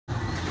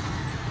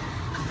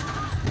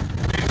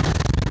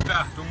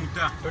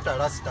Tota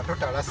rasta.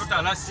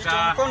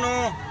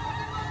 Mkono.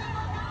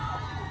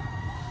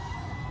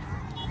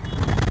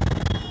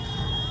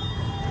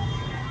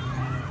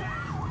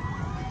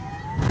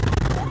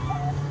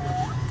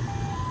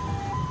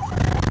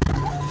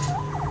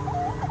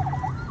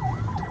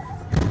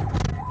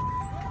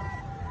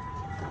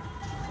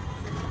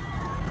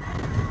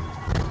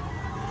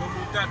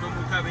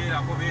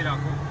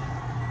 Berako.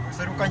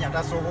 Serukanya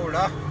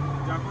tasobola.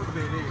 Jacob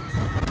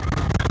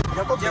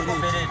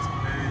Beret.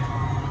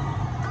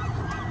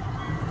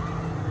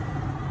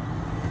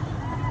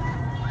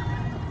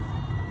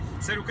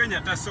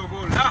 Serukanya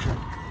tasobola.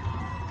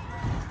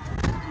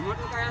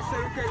 Motoka ya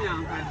Serukanya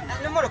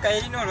nkati. Motoka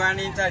erino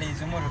lwana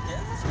entalizo motoka.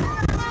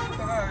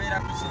 Baba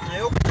berako.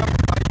 Leo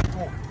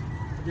kuliko.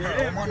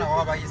 Omwana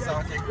wabayisa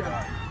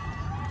akeka.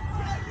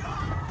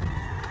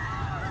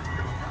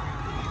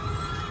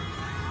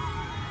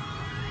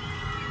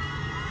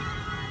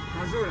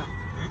 Mazula.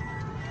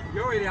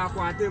 Yoweri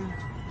akwatemu.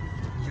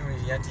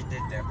 Yoweri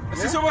yatidde.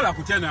 Sisobola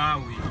kutya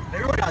naawe.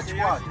 Leo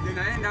nakikwata.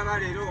 Naenda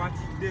balero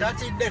watidde.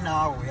 Tatidde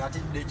naawe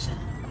yatidde ki?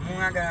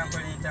 Mwagala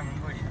nkoleta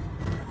mungolira.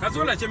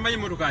 Kazola kyemmanyi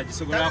motoka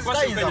agisobola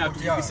akwasukanya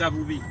atugisa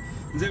bubi.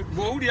 Nze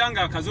bw'owulira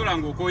nga Kazola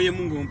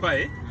ng'okooyemu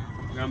ng'ompaye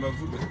ngamba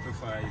vuga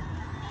tofaayo.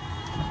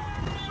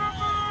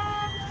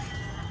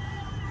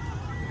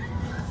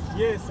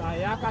 Yes,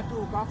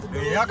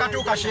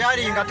 Yakatuuka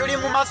sharinga tuli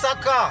mu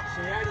Masaka.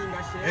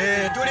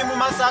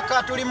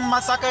 Tuli mu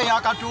Masaka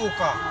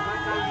Yakatuuka.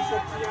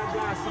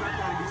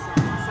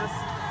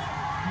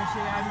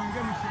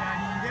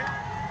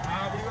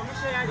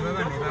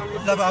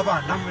 Laba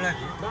abaana.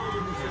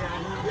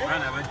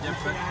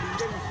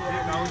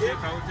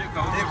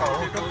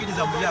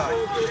 Tokkiriza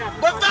mulyayi.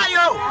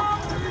 Gwevaayo!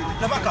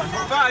 Laba kano.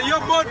 Vaayo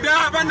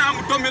boda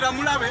banaamutomera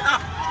mulabe.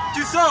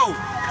 Kiso!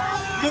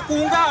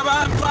 Mukunga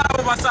abantu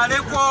abo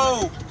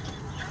basaleko.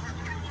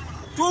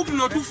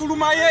 Tuno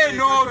tufuluma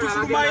yeno.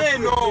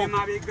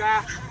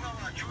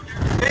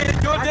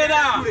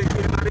 Jotera.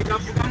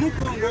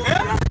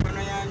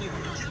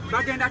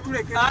 Bagenda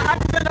tuleke.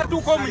 Tugenda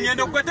tuko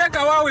munyendo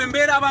kweteka wawe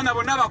embeera abaana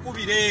bonna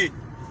bakubire.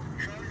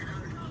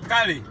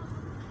 Kale.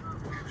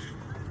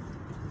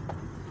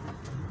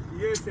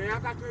 Yes,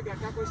 yakatwega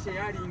tako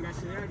sharinga.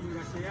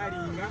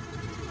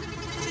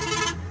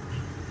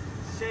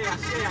 Share.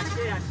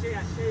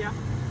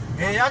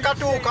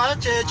 Yakatuuka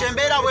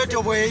kyembeera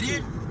bwetyo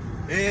bweri.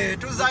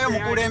 Tuzaayo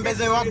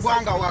mukulembeze wa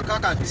ggwanga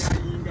wakakati.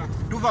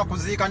 Tuva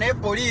kuziika naye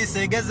poliisi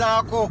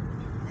egezaako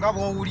nga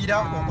bw'owulira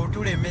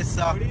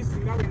okutulemesa. Poliisi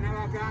nga bwe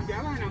nabagambye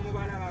abaana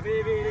mubalaba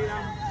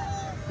beebeereramu.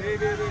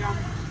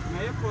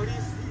 Naye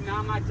poliisi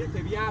n'amagye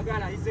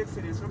tebyagala His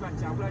Excellency Robert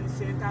Kyagulanyi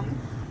Ssentamu.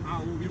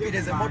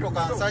 Jukiriza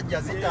emmotoka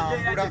nsajja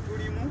zitambula.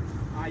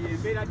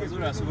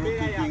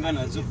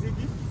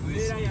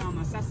 Embeera ya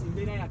masasi,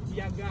 embeera ya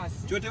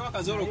tiyagaasi. Kyotewa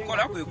Kazola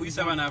okukola kwe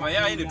kuyisa bana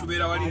abayaayi ne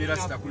tubeera wali ne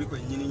rasita kuliko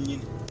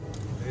ennyini.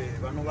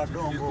 Bano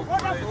badongo.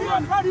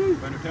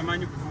 Bano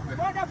tamanyi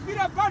kuvuga.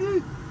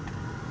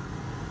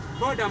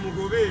 Boda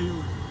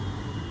mugobeeyo.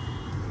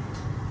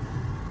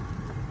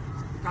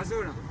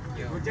 Kazola,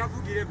 ojja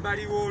kuvugira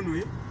ebbali w'ono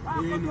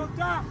eno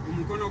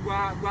omukono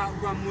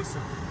gwa Musa.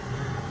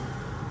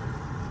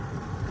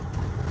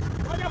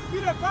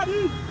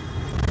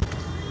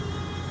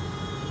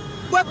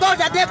 Gwe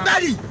boda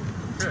debbali.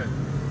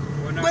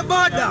 Gwe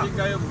boda.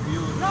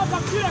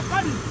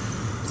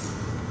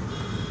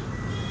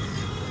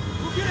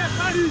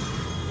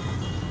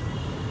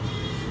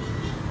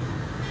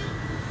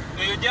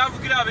 Eyo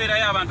gyavugira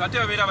abeerayo abantu ate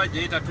babeera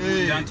bajja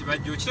yetatuwulira nti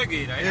bajja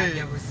okitegeera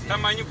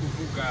tamanyi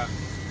kuvuga.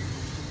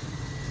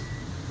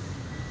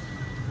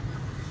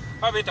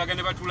 Beetaaga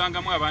ne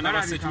batuulangamu abaana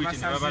ba security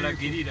ne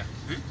babalagirira.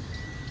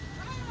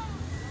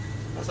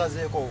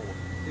 Basazeeko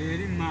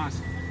eri mu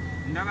maaso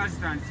ndaba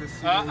zitandise.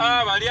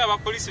 Bali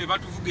abapoliisi be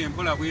batuvuga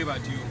empola bwe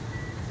batyo.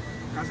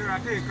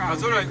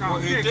 Kazola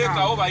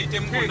teekaawo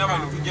bayitemu bonna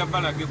bano tujja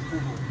balaga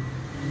ekkubo.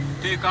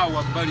 Teekaawo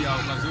wabbali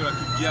awo Kazola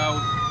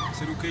tujjaawo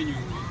seruka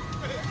enyonyi.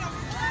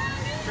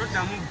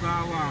 Toddamu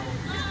bbaawo awo.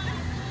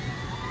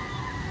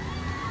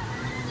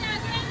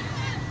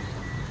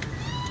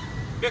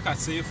 Beka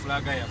asseeyo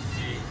fulaga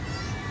yaffe.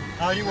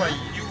 Aliwayi.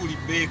 Yuli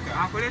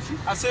Beka. Akole ki?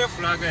 Asseeyo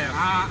fulaga yaffe.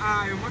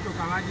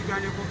 Emmotoka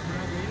baagiganyeko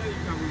fulaga era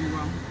yita buli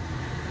wamu.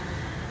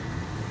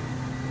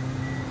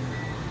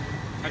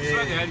 Kati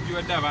fulaga yali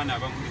giwadde abaana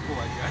abamuliko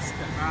wali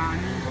asita.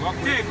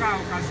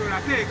 Teekaawo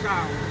Kazola,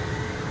 teekaawo.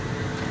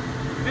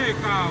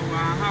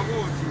 Aha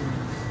bwoti.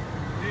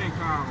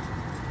 Teekaawo.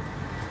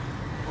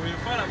 Oyo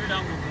fala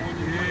birango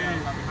muwoni.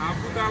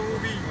 Avuga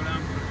bubi.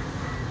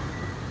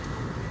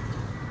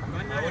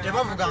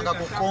 Tebavuganga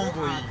ku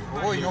konvoyi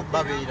oba olina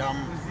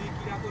okubabeeramu.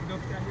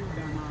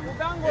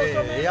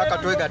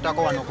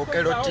 Yakatwegattako wano ku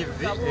Kero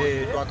TV.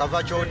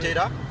 Twakava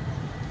Kyotera.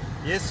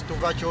 Yes,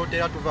 tuva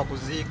Kyotera tuva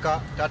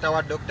kuziika taata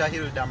wa Dr.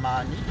 Hilda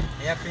Maani.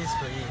 Eya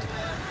principal ye.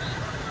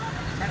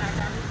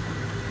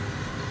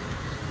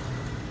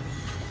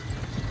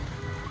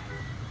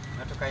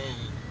 Natoka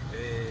yeye.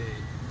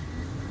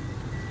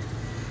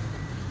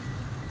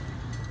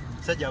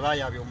 Sajja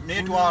bayabyo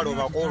netwalo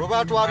bakolo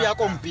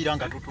batwabyako omupiira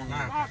nga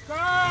tutunula.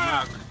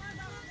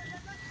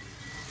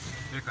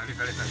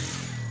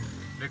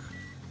 Leka.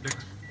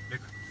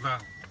 Va.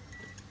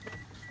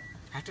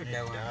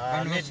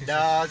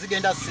 Nedda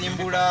zigenda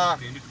simbula.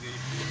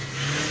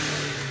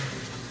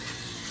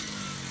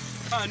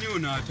 Ani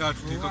ona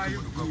atatu teka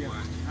kumuduka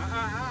bwani.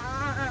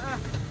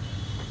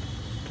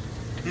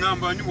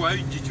 Ngamba ni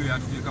wali jicho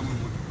yatuteka mu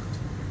motoka.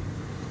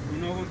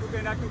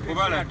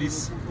 Obala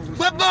dis.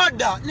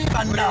 Boda ni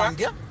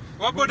banange.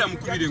 Waboda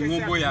mukubire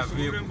ngombo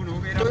yaveeko.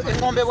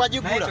 Engombe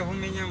wagigula.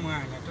 Tumenya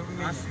mwana,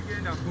 tumenya.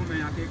 Asigenda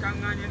kumenya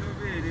kekanganye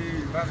nobere.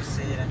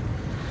 Babuseera.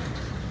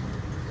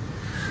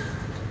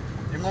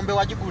 Engombe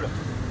wagigula.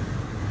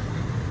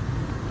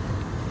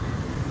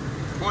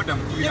 Boda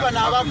mukubire. Niba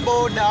naba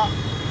boda.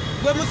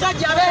 Gwe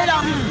musajja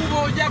abeera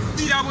kubo ojja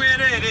kufira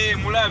bwerere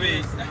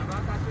mulabe.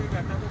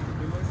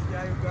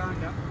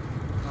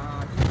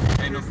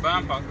 Eno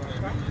bampa.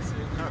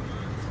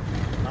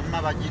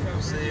 Mama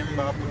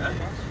bagikusemba.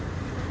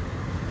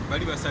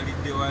 Bali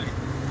basalidde wali.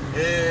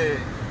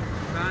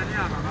 Bani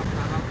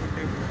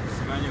abakudde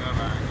simanyi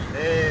babani.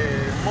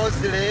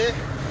 Mostly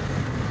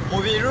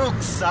mu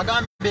birooks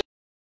agambe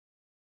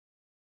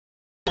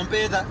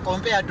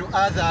compared to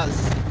others.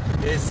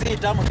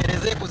 Sita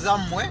mukereze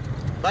kuzammwe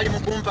bali mu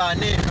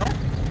kumpaana eno.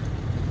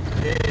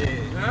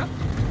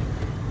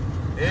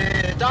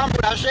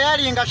 Tambula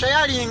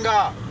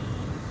sharinga.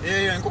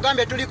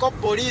 Nkugambye tuliko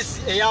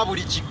poliisi eya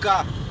buli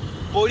kika.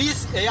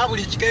 Poliisi eya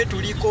buli kika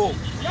tuliko.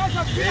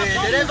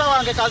 Dereva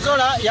wange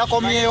Kazola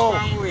yakomyewo.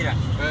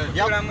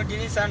 Yakula mu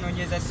dirisa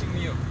anonyeza simu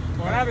yo.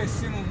 Olabe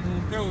simu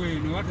mu mpewo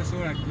eno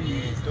watasobola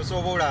kugenda.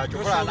 Tosobola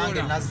chokola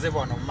nange nazze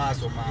wano mu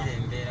maaso Ile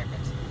embeera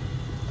kati.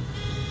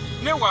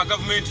 Ne wa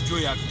government jo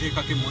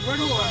yatuteekako emmotoka.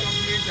 Waliwo wa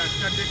government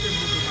atutaddeko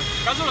emmotoka.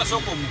 Kazola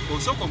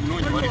soko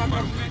munonyi wali mu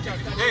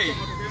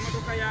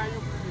emmotoka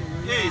yayo.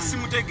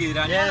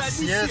 Simutegeera.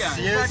 Yes.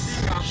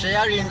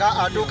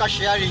 Atuuka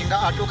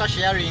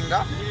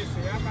sharinga.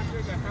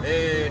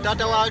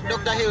 Tata wa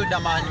Dr.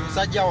 Hildaman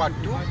musajja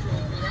wattu.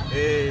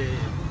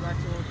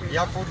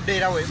 Yafudde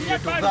era we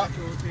tuva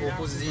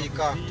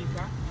okuziika.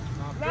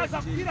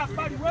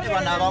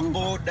 Niba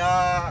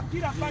n'ababoda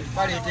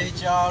baleeta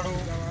ekyalo.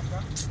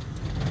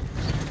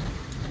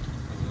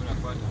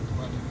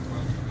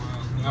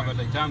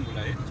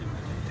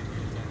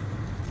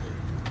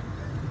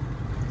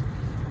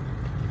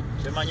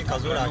 Temanyi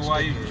Kazola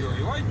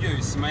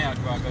wajjo simayi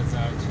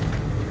atwagazaaki.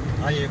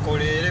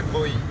 Ayekoleere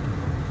boy.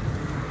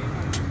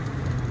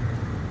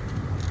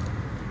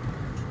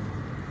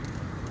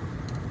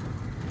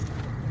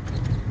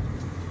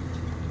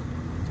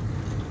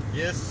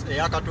 Yes,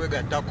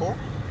 eyakatwegattako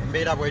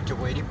embeera bwetyo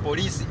bweri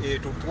poliisi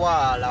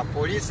etutwala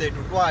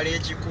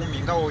ekikumi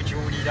nga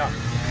wokiwulira.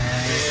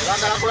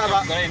 Bagala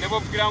kulaba ne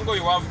bovugira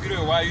ng'oyo wavugira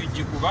oyo wa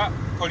UG kuba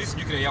poliisi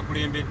jjukira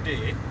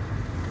yakulembedde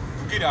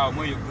vugira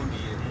awamu eyo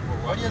gundi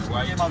wali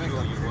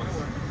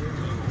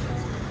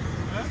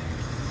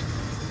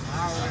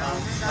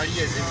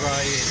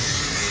ezivaayo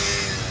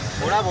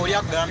olaba oli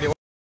agambye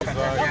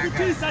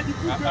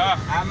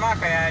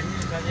Amaka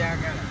yanyinza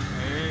byagala.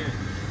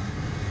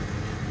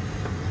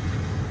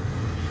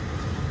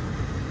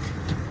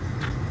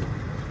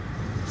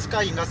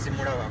 Sky nga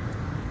simulabako.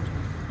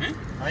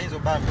 Ayinza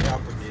obba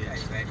muyapudde.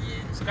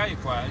 Sky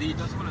kwali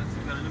tasobola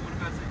kusigala ne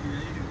motoka z'ennyina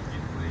yiri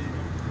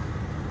kugikuleera.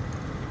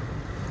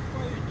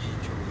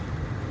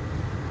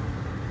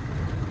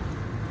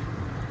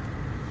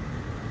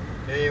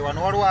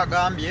 Wano waliwo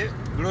agambye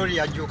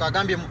Gloria Joka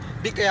agambye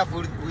be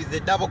careful with the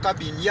double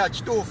cabin. Ya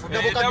kituufu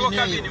double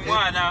cabin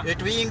mwana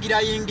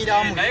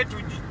etuyingirayingiramu. Naye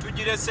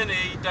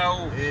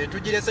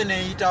tugirese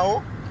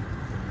neeyitawo.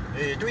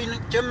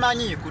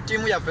 Kyemmanyi ku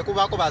ttiimu yaffe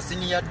kubaako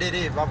basiniya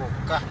dereva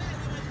bokka.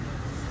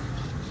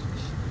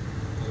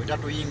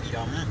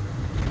 Tatuyingiramu.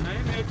 Naye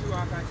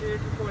network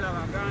kyetukola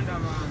baganda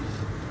bange.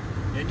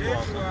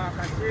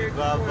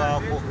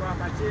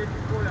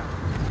 Kyetukola.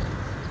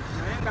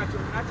 Naye nga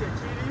kyonna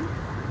kyekiri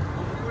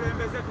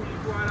omukulembeze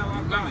tumutwala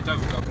waka.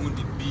 Tavuga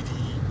gundi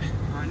bbiri.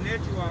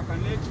 Network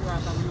buli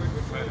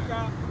wetutuuka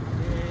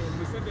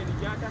Museveni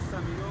gy'atassa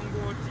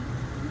mirongooti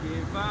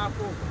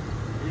ng'evaako.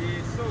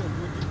 So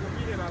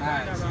mugikumire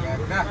baganda bange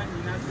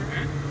banyinaze.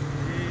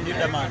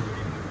 Hildaman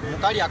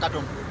mukali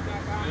akatono.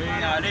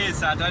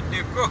 Aleesa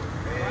ataddeko.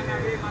 Abaana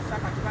b'e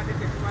Masaka tubadde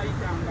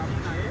tetubayitangamu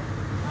naye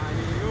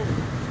leero.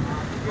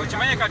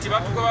 Okimanyi kati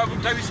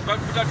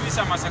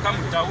batuyisa Masaka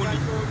mu tawuni.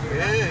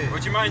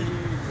 Okimanyi?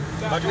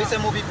 Batuyise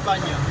mu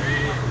bippanya.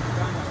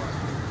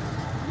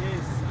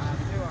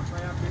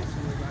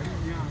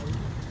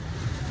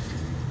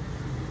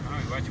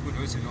 Lwakikuno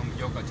ose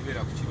n'omujjawo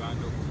katibeera ku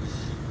kibanda okwo.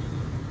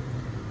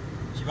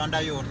 Kibanda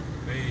yono.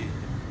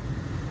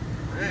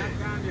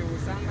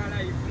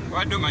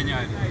 Wadde omanya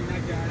ali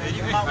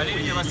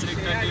gye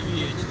baselekta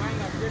DVH.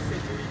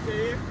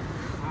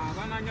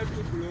 Bamanyi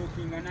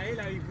otubulookinga naye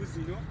live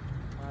zino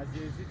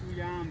ze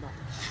zituyamba.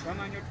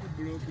 Bamanyi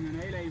otubulookinga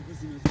naye live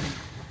zino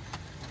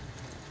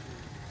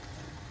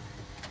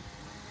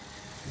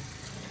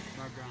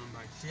bagamba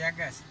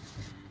kiyagasi.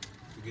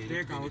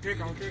 tugende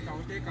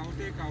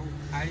Teekawo.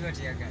 Ali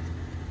batiyagala.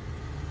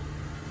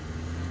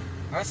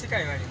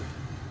 Abasirikale bali.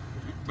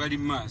 bali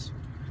mu maaso.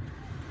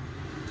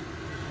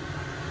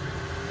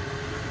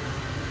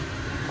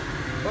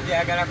 Bobi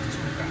ayagala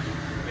kukyuka.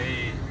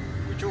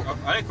 kukyuka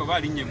Aleko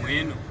balinnye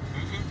mweno.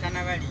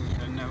 Tanabalinya.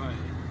 Tannabali.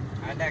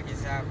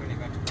 Adagezaako ne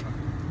batukuba.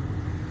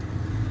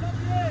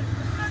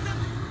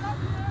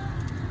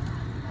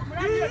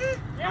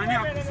 Ani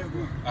akuze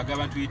gwo?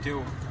 Agaba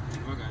tuyitewo.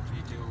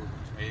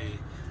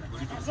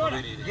 Buli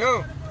tugoberere.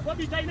 Yo.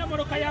 Bobi talina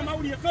moloka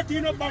y'amawulire ffe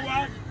tulina obba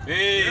waali.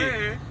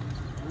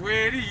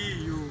 Weeri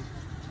yiiyo.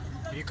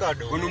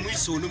 Ricardo Ono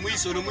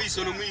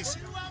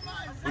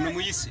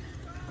muyise.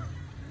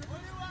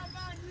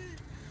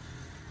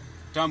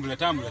 Tambula.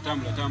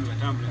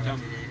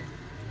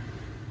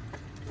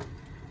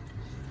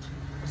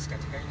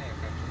 Osikati kalina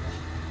yakatuuka.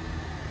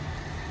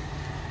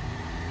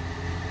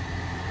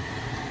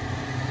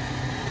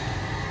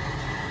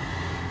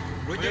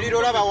 lujuliro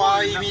olaba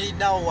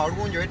wayimiriddeawo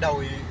walungi edda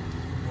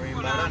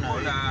wembala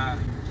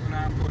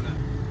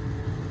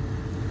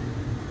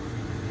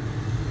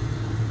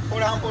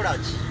naye mpola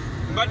ki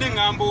mbadde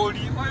ngamba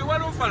oli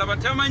walofala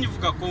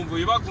batamanyivuga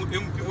konvoyi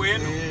MP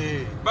bweno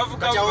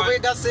bavuga kati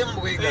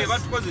bwegasemu bwegasi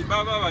batukoze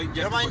baba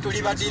tamanyi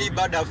tuli badiri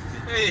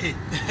badaffe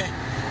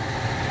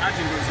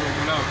ati ndozo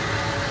omulaba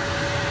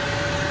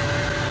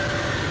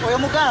oyo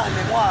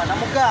mugambe mwana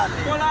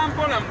mugambe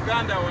mpola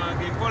muganda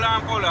wange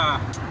mpola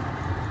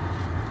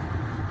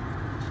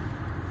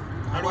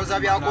alowooza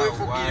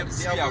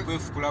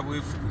byakwefukula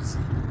bwefukuzi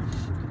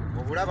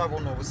obulaba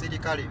buno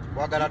obusirikale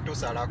bwagala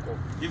tusalako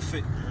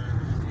ife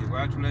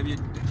bwatulabye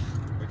dda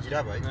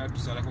ogiraba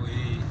tusalako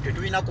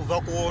tetulina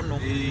kuva ku ono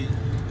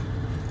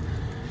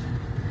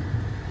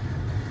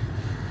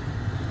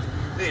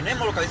naye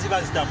moloka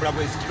ziba zitambula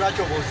bweziti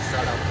lwaki oba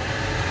ozisalako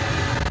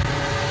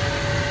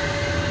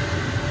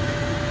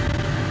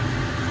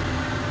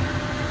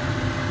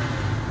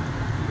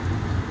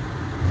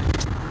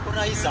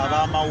onayisa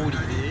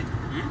ab'amawulire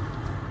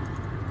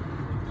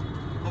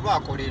oba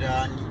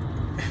akolera ani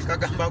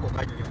kagamba ako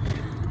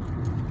kanyumire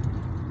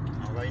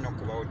abo balina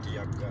okubawo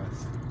tiya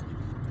gaasi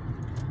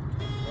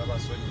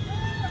babasonyi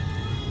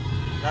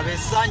laba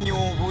essanyu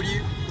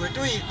buli bwe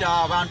tuyita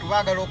abantu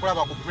baagala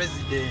okulaba ku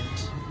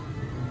pulezidenti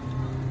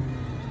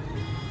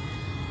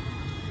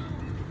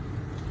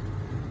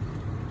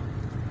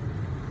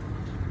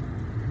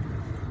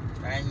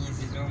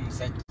Balanyiziza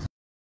omusajja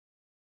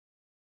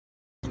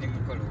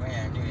mukolo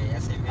bayani we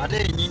yasembe. ate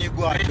ennyini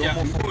gwadde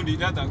omufundi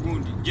tata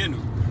gundi jeno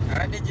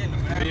Abadde jeno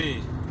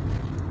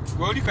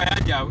gwoli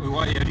kayanja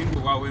yalinga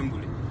owa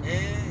Wembule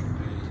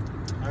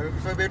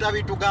ffe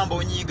betabitugamba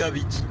onyiiga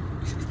biki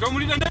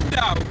tomulira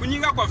nedda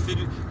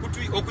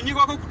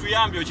okunyigako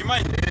kutuyambye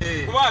okimanyi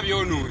kuba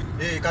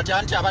byonooye kati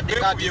anti abadde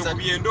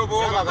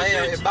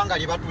ebbanga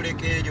lye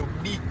batuleka eryo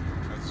bbi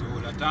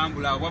kazola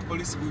tambula obwa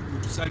polisi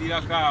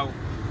butusalirako awo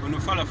ono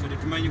falaffe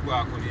tetumanyi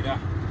gwakolera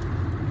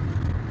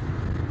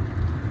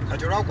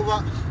kati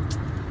olwakuba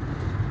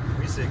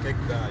wiseeko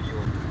eggaali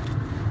ono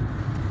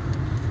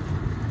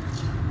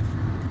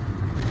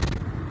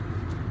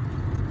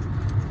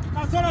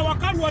Kazola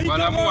wakalu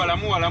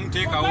walamu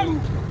teekawo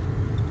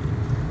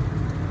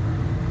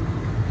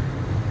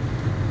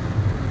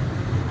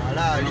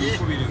alaali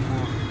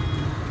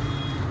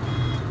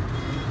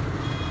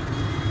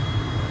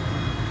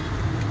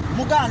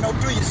muganda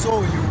otuyisa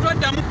oyo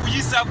twaddamu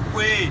kuyisa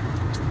gwe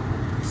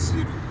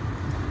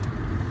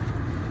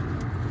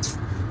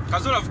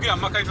Kazola vugira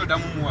maka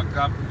itoddamu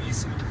muwaga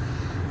kuyisa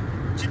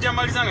kijja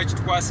maliza nga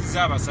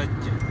kitukwasiza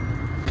abasajja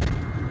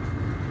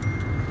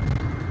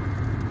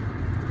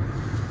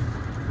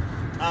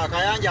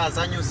akayanja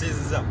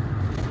asanyusizza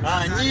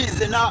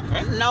anyiize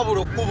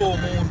nabula okkuba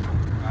omuntu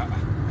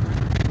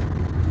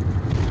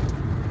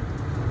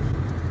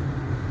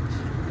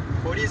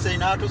poliisi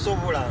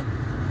inaatusobola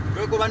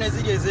twegoba ne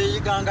ziri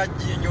ezeeyiganga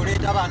jjinja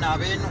oleeta abaana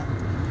abeeno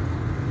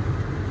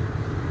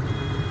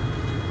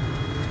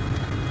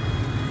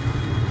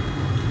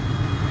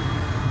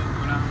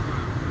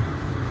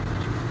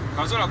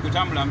Kazola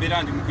kutambula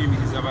mbeera ndi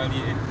mukuyimiriza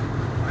bali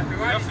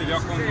yaffe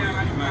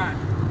byakongolimani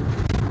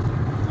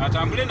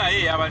atambule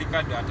naye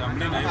yabalikadde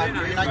atambule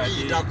tulina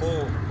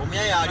kiyitako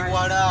omuyaya ali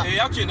wala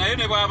yakye naye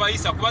ne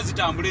bwabayisa kuba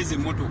zitambuleza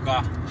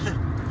emmotoka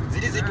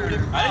ziri zituli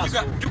mu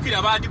maaso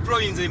jjukira ba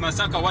deployinze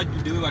Masaka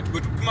wajjuddewe batu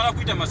bwe tumala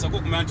kuyita Masaka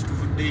okumanya nti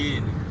tuvuddeyo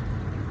eno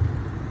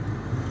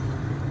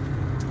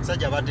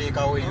sajja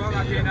bateekawo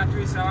embeera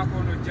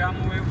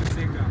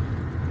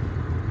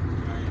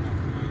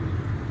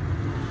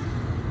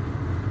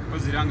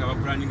koziranga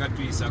bapulaninga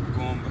tuyisa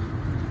gomba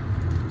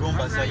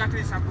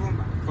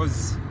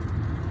kozi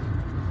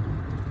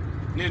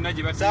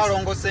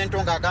Saalongo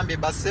Ssentongo agambye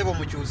bassebo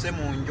mukyuse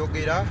mu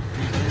njogera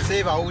ensi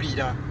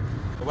ebawulira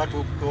oba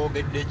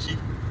twogedde ki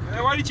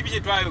wali kibi kye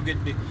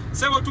twayogedde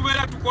sebo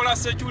tubeera tukola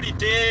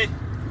security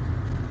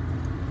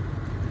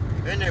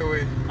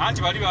anyway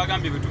anti bali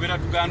bagambye bwe tubeera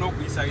tugaana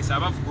okuyisayisa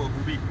abavuga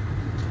obubi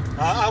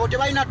abo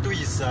tebalina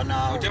tuyisa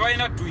naawe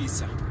tebalina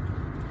tuyisa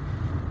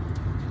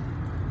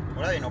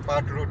olaba eno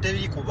patro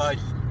teri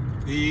kubali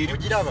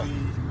Ogiraba?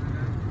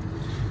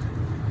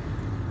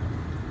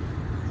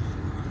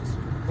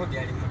 Bobi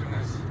ali mu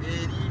maaso.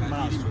 Eri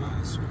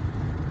maaso.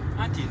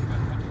 Anti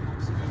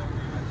okusigala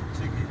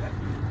kwebakitegera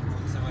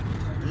okusaba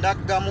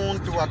Ndagga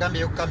muntu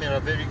agambye kamera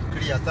very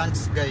clear.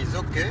 Thanks guys.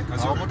 Okay.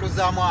 Awo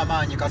mutuzaamu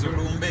amaanyi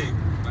katulumbe.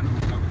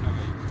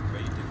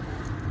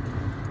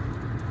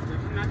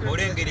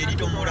 Olengere eri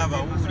tomulaba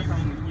wuli.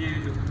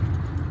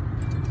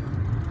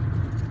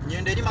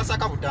 Nyende eri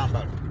Masaka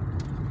Butambala.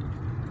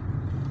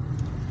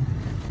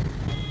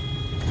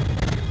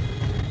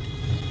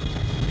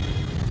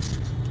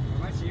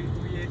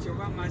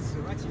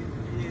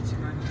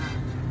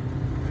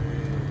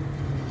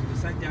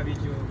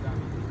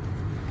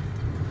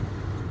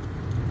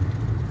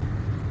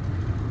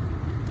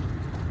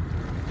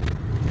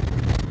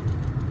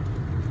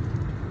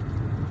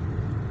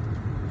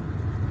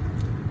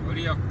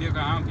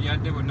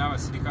 yadde bonna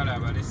abasirikale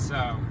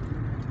abalesaawo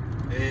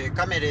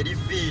Kamera eri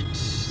fit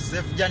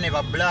Safe Jane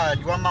ba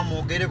blood wamma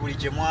mwogere buli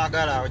kye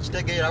mwagala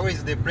okitegeera. Where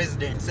is the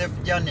president?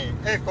 Safe Jane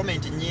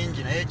comment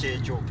nyingi naye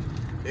kyekyo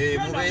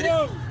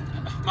mubeere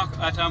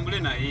atambule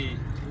naye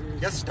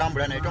just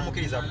tambula naye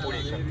tomukiriza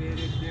kukuleka.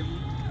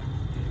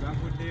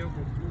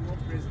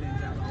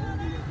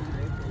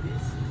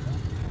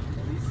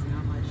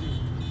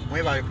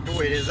 Mwebale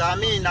kutuweereza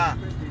Amina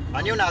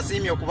ani ono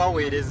asiimye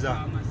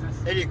okubaweereza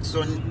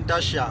Erikson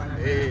Tasha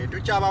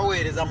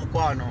tukyabaweereza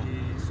mukwano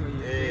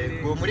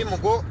gwe mulimu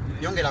gwo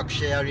yongera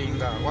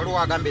kusharinga. Waliwo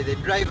agambye the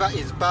driver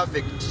is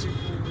perfect.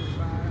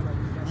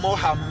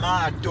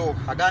 Mohamado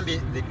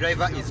agambye the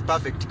driver is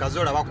perfect.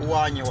 Kazola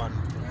bakuwanye wano.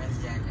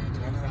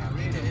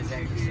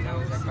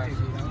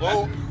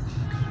 Oh.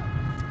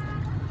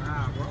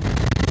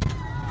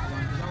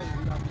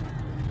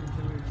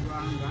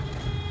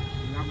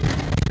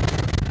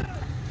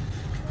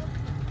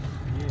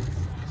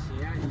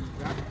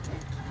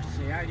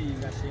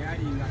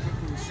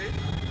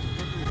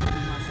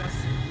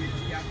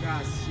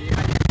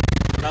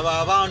 Laba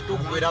abantu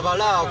gwe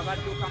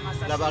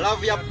laba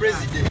love ya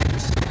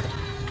president.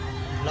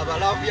 Laba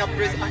love ya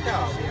president.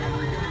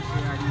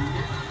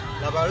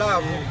 Laba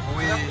love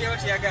gwe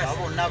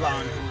abonna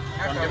bantu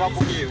bande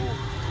bakubyewo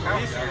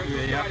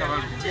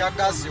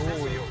tiagasi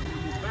wuuyo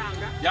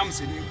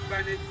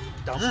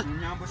tamu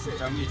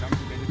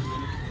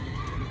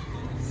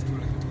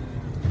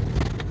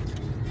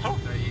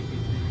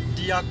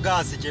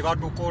tiagasi kye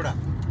batukola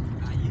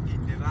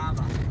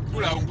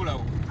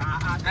kulawo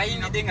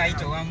Ayinidde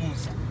ng'ayita owa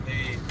Musa.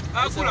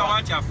 akula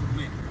wanti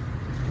afulume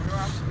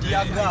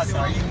tiagasi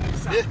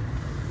ayinidde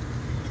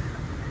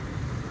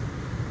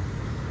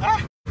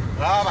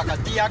laba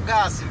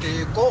katiagasi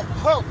keeko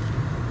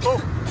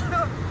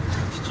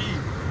kiki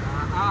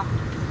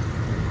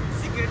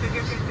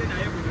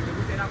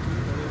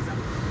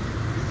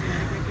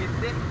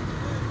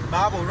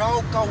baba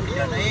olwawo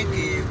kawulira naye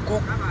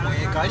keeko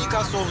kali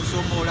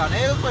kasonsomola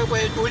naye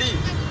kwe tuli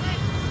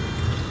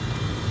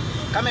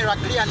kamera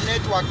clear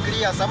network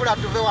clear sabula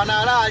tuve wana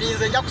alaali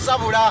nze nja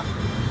kusabula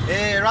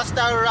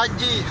Rasta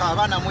Raji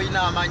abaana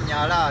mulina amannya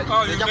alaali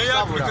nja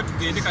kusabula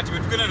tugende kati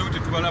betugenda ne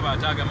tetubala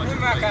ataaga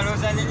Mimi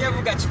akaloza nyenye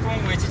vuga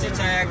kipungu ekikye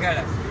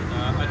kyayagala.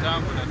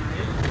 atambula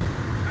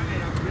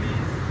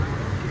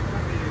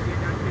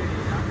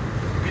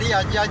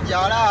clear jajja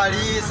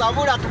alaali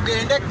sabula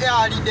tugende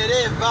gaali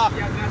dereva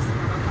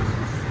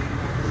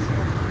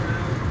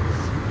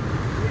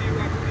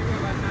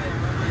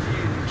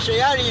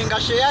sharing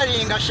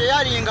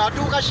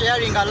atuuka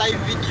sharing live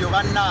video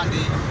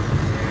bannange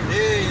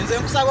nze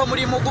nkusaba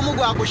omulimu gumu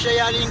gwa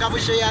kusharinga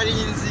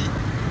busharinzi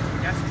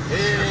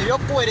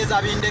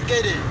ebyokuweereza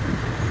bindekere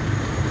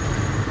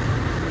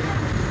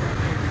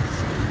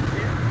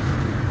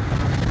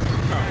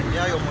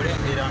yayo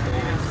mulengera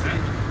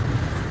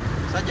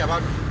sajja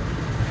batu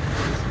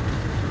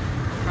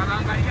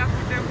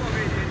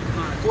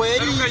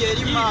kweri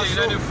eri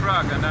maaso ne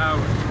fraga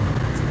naawe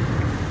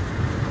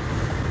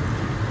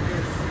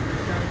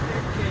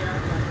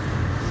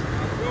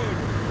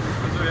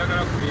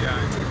oyagala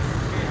kubiranga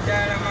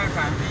Dala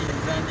maka mbiri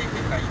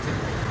zandike kayite.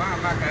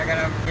 Maka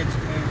ayagala kuge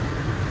kipungu.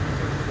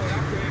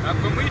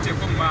 agwe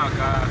muyiteko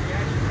mumaka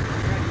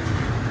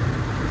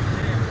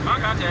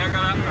ati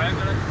ayagala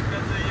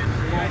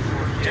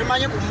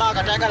temanyi ku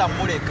maaka tayagala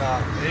muleka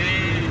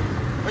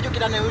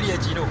ojjukira ne uli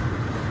ekiro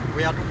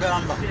bwe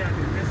yatugamba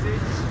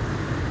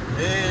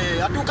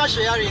atuuka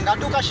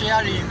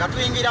sharing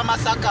tuyingira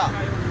Masaka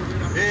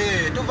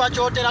tuva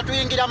kyotera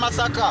tuyingira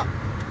Masaka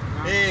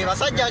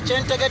basajja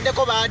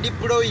kyentegeddeko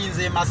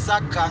badiployinze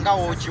Masaka nga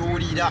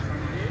wokiwulira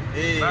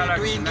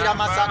tuyingira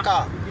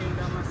Masaka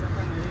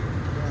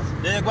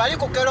gwali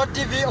ku Kero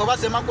TV oba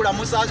Semakula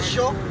Musa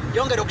Show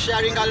yongera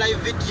okusharinga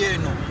live video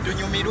eno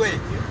tunyumirwe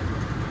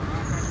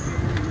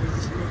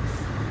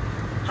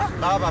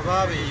baba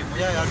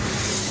muyaya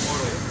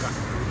moloka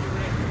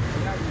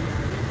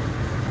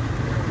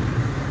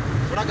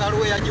fulaga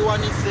waliwo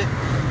yagiwanise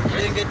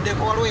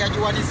kirengeddeko waliwo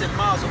yagiwanise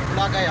maaso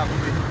fulaga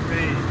yaffe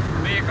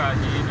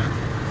mekagina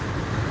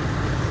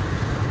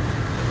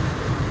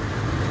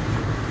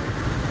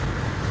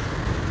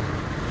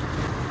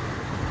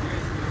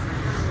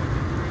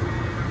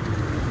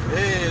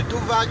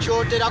tuva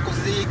kyotera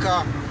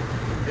kuziika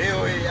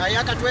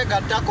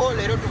ayakatwegattako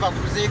leero tuva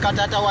kuziika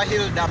taata wa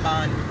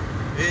Hildaman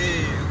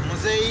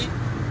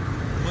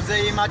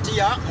muzeyi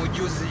Matiya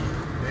Mujuzi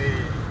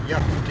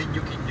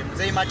tijjukidde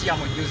muzeyi Matiya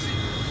Mujuzi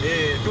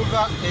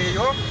tuva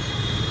eyo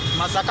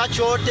Masaka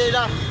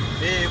kyotera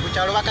ku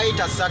kyalo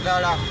bakayita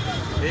Sagala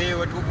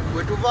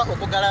wetuva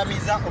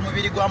okugalamiza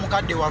omubiri gwa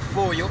mukadde waffe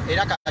oyo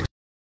era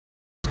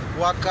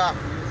waka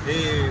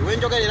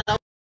wenjogerera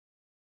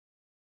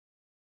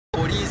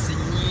poliisi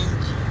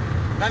nyingi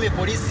nami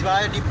poliisi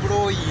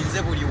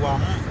badiployinze buli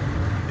wamu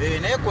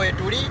naye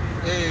kwetuli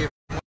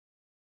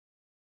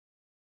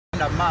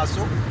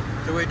maaso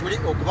wetuli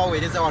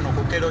okubaweereza wano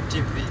ku Kero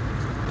TV.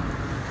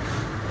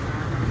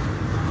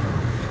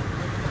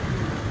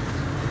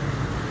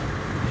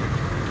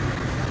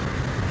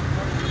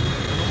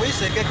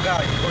 Muyiseke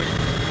gayi oli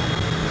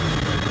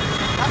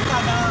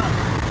akana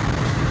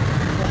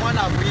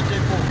omwana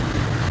aguyiteko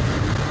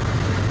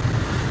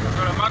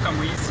Ola maka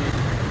muyisi.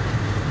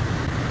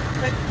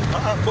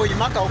 Boy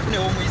maka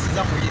okunewo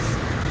muyisiza muyisi.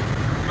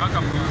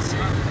 Maka muyisi.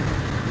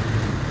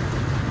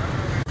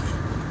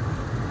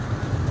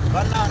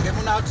 Bannange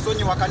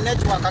munatusonyiwa ka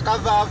network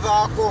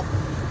akavaavaako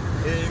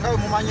nga bwe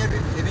mumanye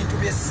ebintu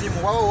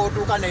by'essimu waba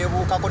wootuuka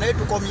neebuukako naye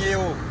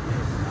tukomyewo.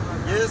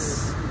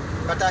 Yes,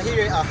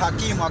 Katahire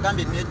Hakimu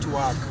agambye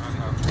network.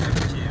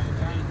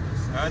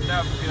 Ata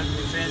afukira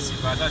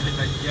defensive ata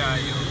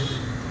tetajjaayo.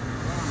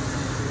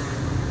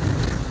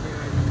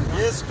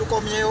 Yes,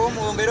 tukomyewo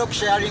mwongere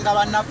okusharinga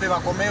bannaffe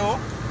bakomewo.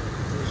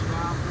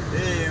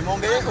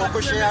 Mwongere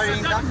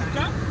okusharinga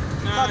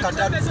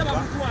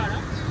kakataduka.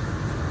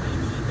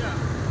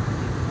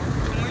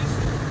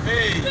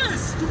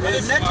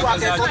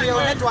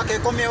 Network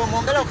ekomyewo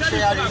mwongere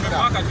okusharinga.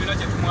 Mwaka tulina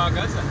kye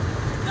tumwagaza.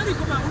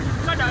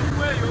 Kada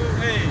alimweyo.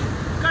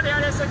 Kada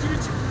yalesa kiri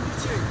kye.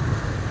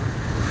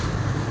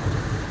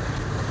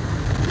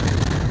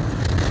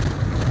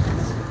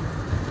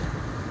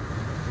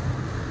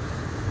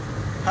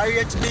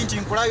 Harriet Binti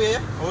nkulabe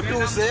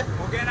otuuse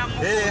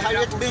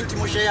Harriet Binti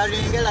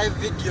musharinge live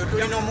video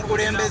tulina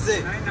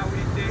omukulembeze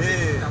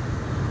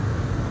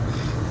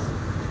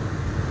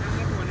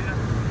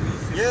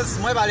yes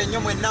mwebale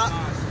nnyo mwenna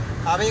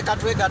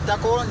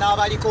abeekatwegattako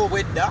n'abaliko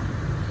obwedda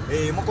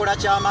mukola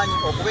kyamaanyi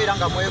okubeera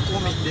nga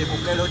mwekuumidde ku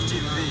Kero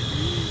TV.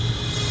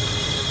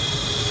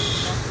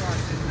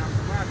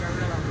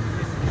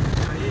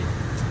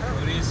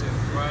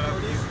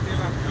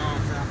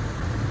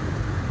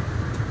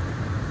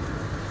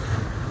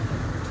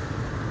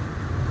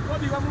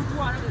 Bobi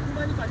bamutwala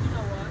tumanyi kadina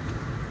wa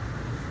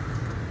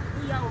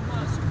yawo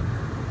maaso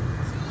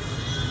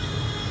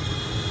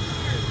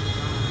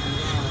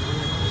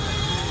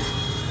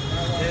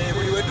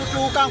buli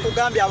wetutuuka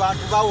nkugambye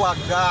abantu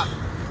bawaga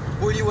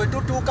buli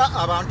wetutuuka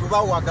abantu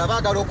bawaga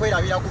baagala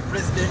okwerabira ku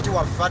pulezidenti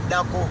waffe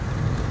addako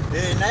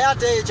naye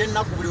ate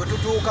ekyennaku buli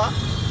wetutuuka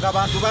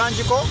ng'abantu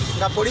bangiko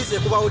nga poliisi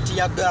ekubawo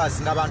tiya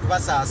gaasi ng'abantu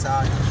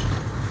basaasaana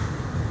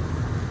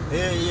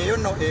yeyo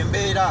nno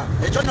embeera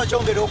ekyo nno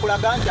kyongera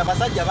okulaga nti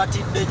abasajja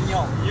batidde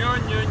nnyo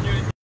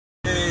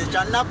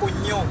kyannaku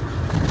nnyo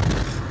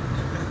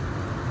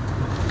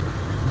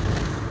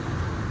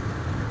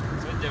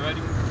Sajja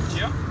bali mu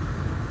kutya.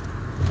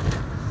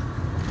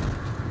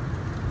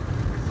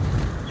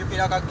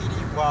 jjukira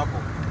kakiriiko ako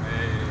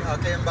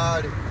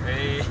akembaale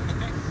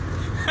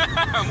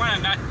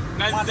Omwana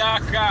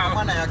nazzaaka.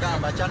 omwana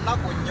yagamba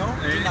kyannaku nnyo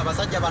tina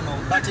abasajja bano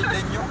batidde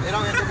nnyo era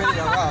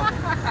wenjogerera waabo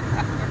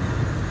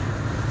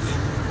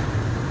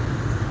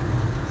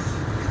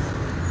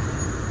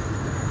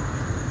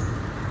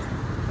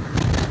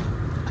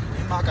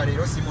emaka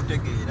leero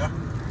simutegeera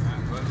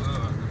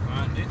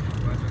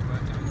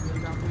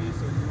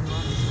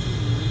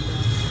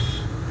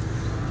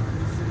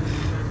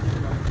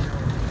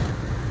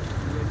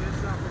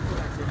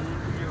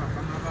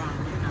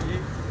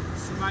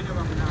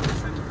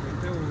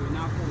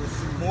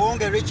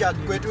Muwonge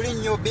Richard kwetuli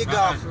nnyo big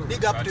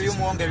up to you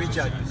Muwonge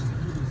Richard,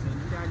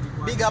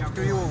 big up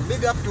to you,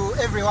 big up to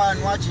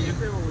everyone watching.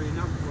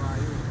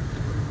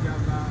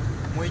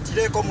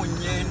 Mwitireko mu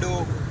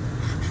nnyendo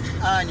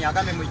ani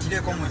agambe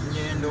mwitireko mu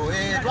nnyendo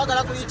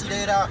twagala kuyitira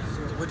era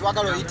bwe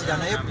twagala oyitira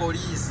naye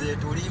poliisi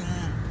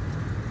tulimu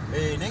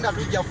naye nga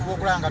tujja fuba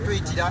okulaba nga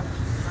tuyitira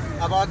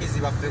abawagizi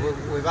baffe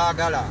we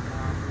baagala.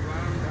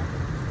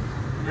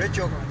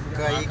 Rachel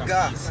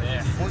Kaiga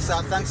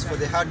Musa, thanks for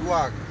the hard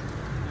work.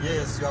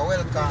 Yes, you are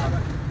welcome.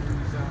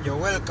 You're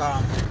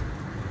welcome.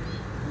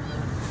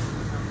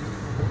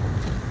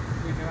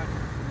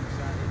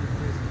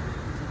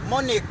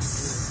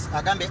 Monix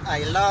agambe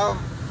I love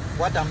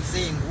what I'm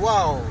saying.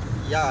 Wow.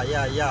 Yeah.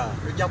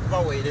 Tujja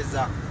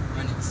kubaweereza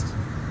Monix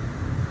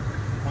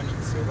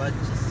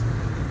obajis.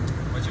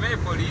 Wakimanyi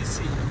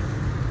poliisi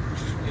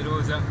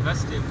erowooza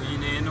last time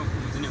yina eno ku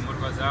muzine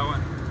emmotoka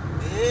zaawana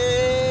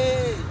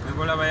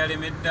nebolaba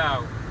yalemedde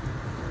awo.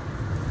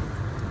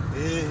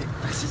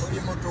 Oli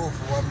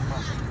mutuufu wamma.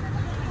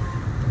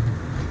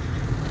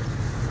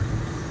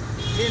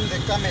 In the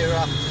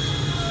camera.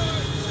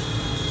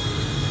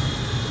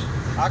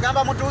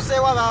 Agamba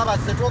mutuuseewo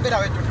abaabase twogera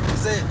we tutuuse.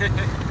 muze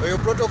oyo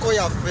protocol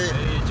yaffe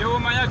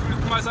kyewomanya tuli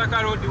ku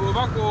Masaka road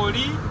obaka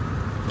oli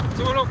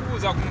sobola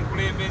okubuuza ku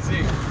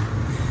mukulembeze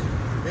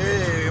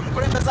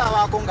mukulembeze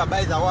abaako nga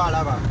by the way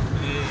alaba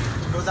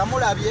ndoza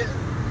mulabye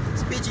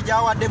speech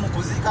gyawadde mu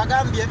kuziika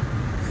agambye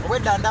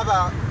obwedda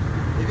ndaba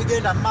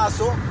ebigenda mu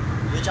maaso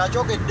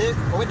ekyakyogedde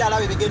obwedda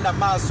alaba ebigenda mu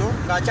maaso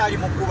ng'akyali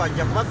mu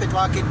kkubajja kuba ffe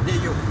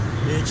twakeddeyo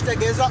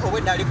kitegeeza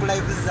obwedda ali ku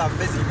live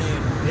zaffe zino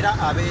eno era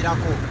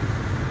abeerako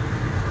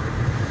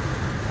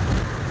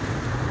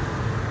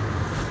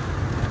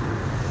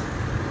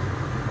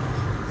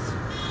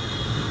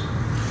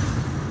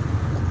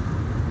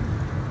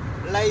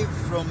live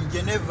from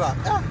Geneva.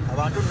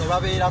 Abantu nno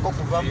babeerako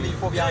kuva mu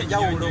bifo bya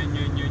njawulo.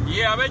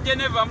 Abe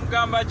Geneva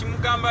mugamba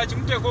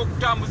kimuteeka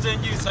okutambuza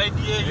enjiri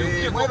saidi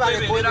eyo.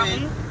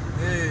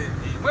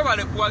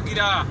 Mwebale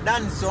kuwagira.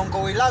 Dan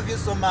Sonko, we love you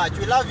so much.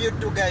 We love you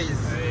too, guys.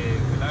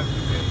 We love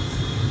you guys.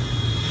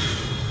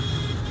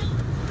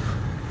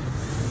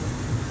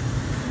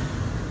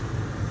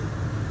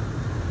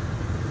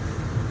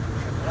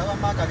 Laba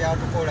maka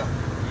byatukola.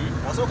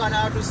 Nasooka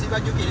n'atusiba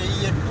jjukire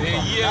yiye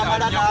tutuka.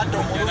 N'amala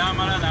n'ato.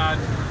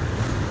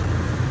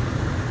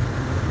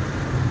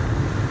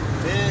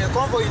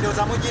 Convoy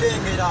ndoza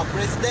mugirengera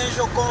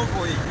presidential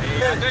convoy.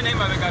 Ate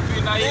n'emabega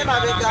tulinayo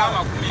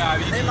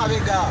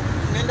n'emabega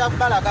ngenda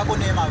kubalagako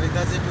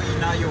n'emabega ze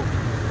tulinayo.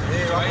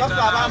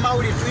 Wakafa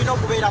ab'amawulire tulina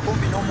okubeera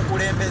kumpi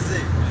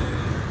n'omukulembeze.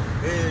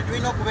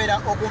 Tulina okubeera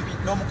okumpi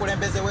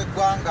n'omukulembeze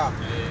w'eggwanga.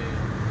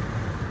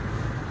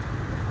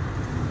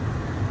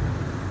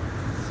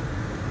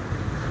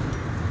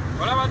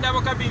 Olabadde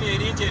abo kabini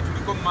eri nti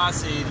etuliko mu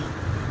maaso eri.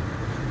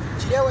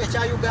 Kireewo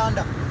ekya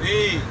Uganda.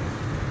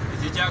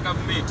 Ekya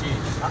gavumenti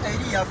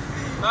eri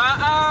yaffe.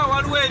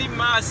 Waliwo eri mu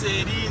maaso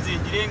eri nze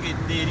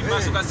njirengedde eri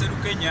maaso ga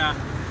Sserukenya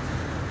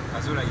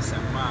Kazola Isa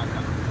Maaka.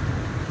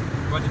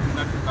 Kuba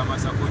tetunnatuuka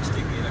Masaka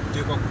okitegeera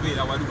tuteekwa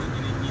kubeera waliwo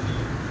nnyini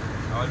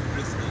awali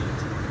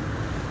pulezidenti.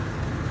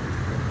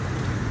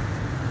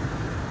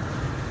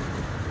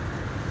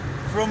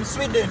 From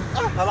Sweden,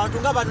 abantu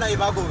nga bannaye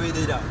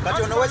bagoberera.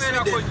 Kati ono owe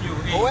Sweden,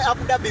 owe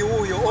Abu Dhabi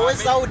wuuyo, owe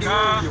Saudi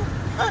wuuyo,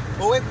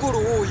 owe Gulu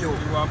wuuyo.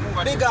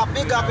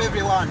 Big up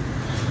everyone.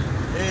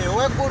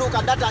 Owe Gulu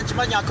kadata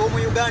nkimanyako mu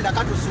Uganda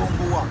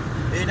katusumbuwa.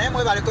 Naye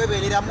mwebale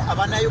kwebereramu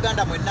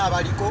abannayuganda mwenna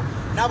abaliko,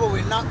 nabo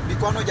bwenna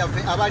mikwano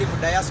gyaffe abali mu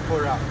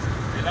diaspora.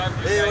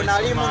 Ono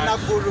ali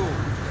munnaggulu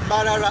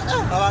mbalala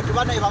abantu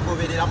bannaye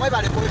bagoberera,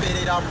 mwebale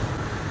kwebereramu.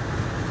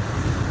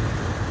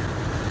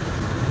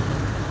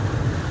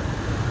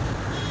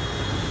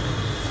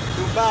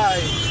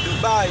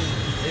 Dubai.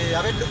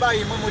 Abe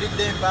Dubai mwe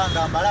mulidde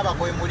empanga mbalaba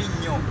kwe muli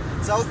nnyo.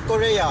 South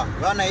Korea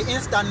bana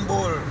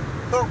Istanbul.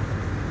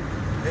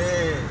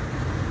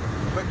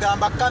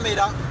 Kwegamba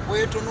kamera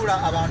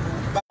kwetunula abantu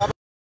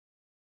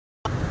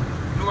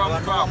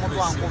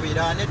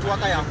twankubira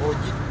netwaka yange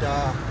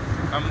ogitta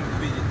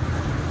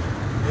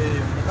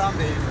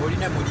mugambe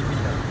oline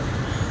mulimira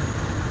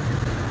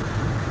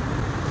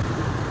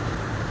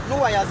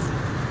nuwayazi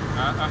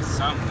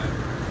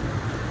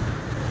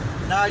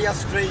Nalia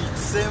Strait,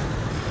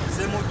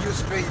 Semuju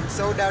Strait,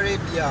 Saudi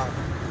Arabia,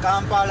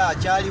 Kampala,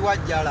 Charlie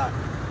Wajala.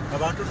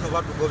 Abantu nno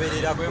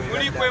batugoberera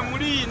kwe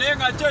muli naye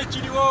nga kyo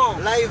ekiriwo.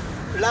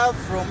 Love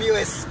from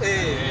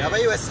USA. Aba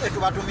USA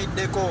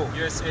tubatumiddeko.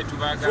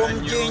 From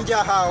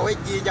Jinja how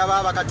ejinja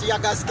baba kati ya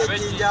gas ke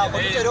jinja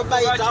tutero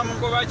bayitamu.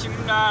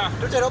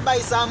 Tutero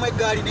bayisamu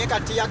eggali naye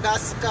kati ya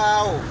gas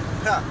kawo.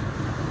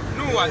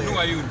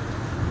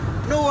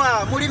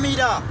 Nuwa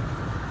mulimira.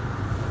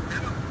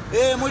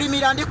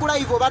 Mulimira ndi ku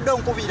live obadde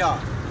onkubira.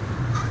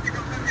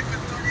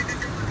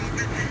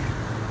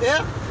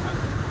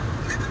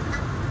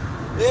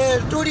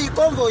 Tuli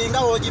convoy nga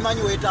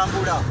wogimanyi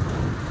wetambula.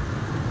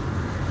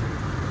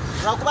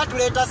 Lwakuba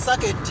tuleeta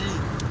saketi.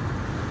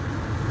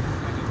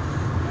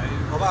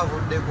 Oba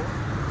avuddeko.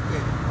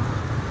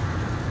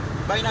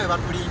 Balina we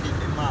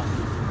batulindidde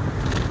maaso.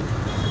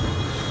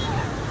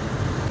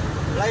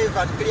 Live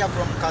and clear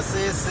from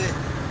Kasese.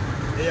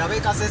 Abe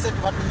Kasese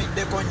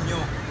tubatumiddeko nnyo.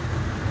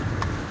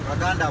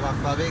 Baganda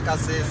baffe abe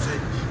Kasese.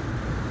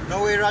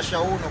 Nowe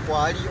Russia uno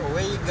kwali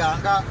owe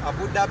Iganga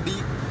Abu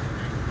Dhabi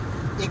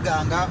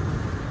Iganga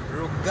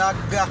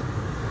Rugaga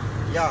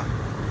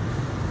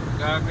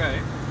Gaga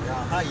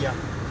haya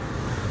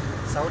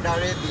Saudi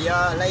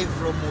Arabia live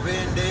from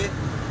Mubende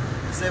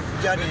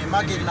safe journey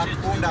Magin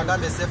nakunda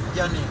agambe safe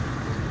journey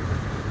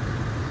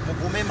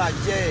mugume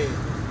maje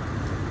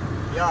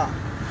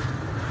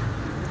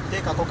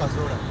teka ko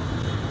Kazola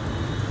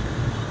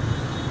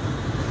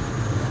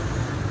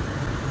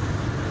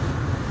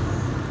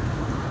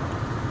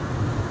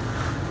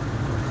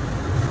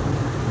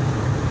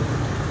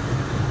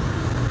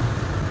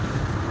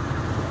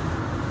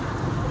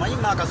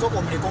akasoko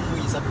omuleko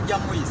muyisa tujja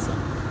muyisa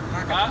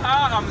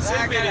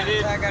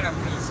amusemberere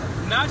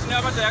nati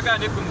n'abatayagala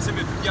nekwe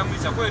musembe tujja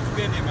muyisa kwe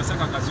tugende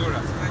Masaka Kazola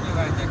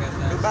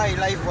Dubai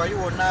live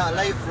waliwo na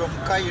live from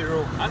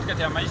Cairo anti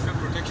kati amayife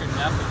protection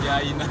nafe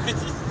gyayina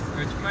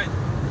okimanyi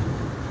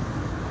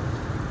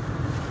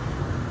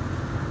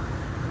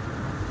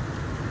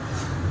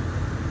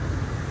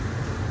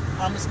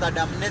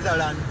Amsterdam,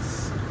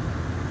 Netherlands.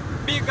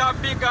 Big up.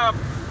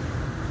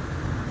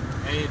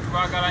 Hey,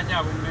 twagala nnyo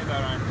ab'omu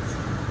Netherlands.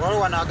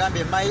 Waliwo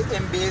wanagambye my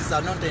MBAs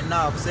are not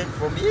enough sent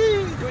for me.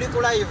 Tuli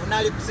ku live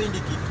nali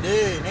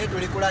kusindikidde naye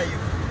tuli ku live.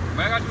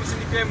 Baga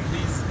tusindike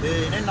MBs.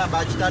 Ne namba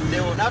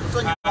akitaddewo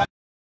n'atusonyiwa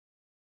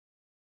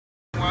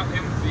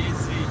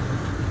MBs.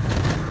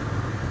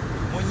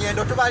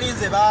 Munyendo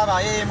tubalinze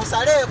baba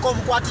musaleeko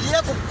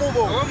mukwatiriye ku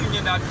kkubo. Owo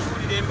Munyendo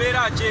atuulira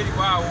embeera ki eri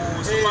waawo.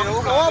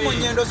 Owo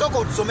Munyendo sooka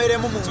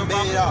otusomeremu mu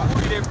mbeera.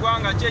 Tubuulire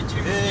eggwanga ki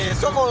ekiri mu Munyendo.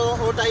 Sooka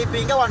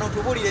otayipinge wano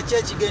tubuulire ki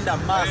ekigenda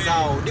mu maaso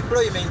awo.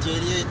 Deployment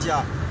eri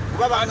etya.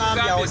 Kuba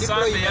baŋŋambye awo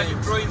deployment.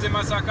 Deployinze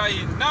Masaka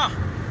yenna.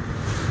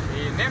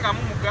 Naye nga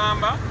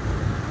mumugamba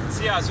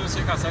si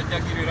asoose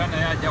kasajjagiro era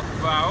naye ajja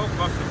kuvaawo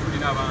kuba ffe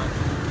tulina abantu.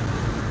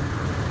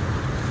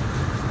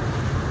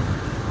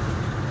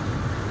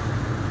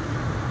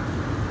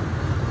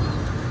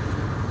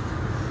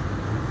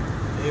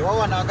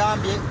 Wawa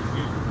nagambye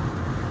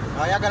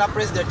ayagala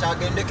president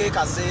agendeko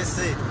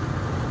ekaseese.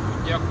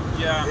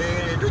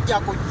 Tujja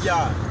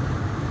kujja.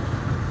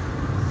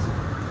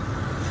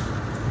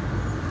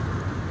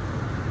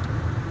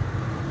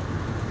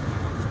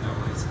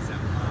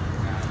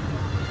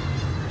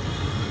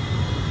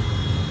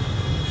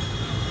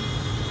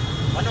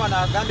 Wano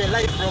wanagambye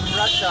live from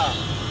Russia.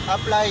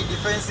 Apply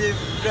defensive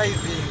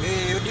driving.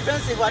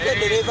 Defensive ate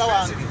dereva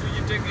wange.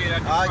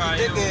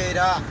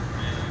 Agitegeera.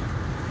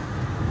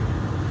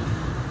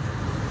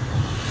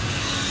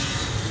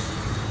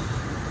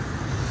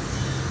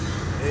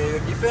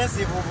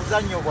 Defensive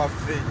obuzannyo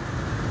bwaffe.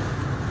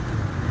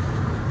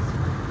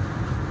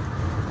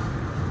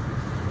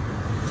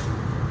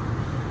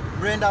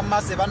 Brenda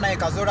Masse bannaye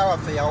Kazola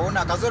waffe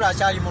yawona. Kazola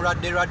akyali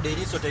mulwadde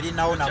eriiso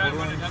terinawona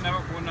bulungi.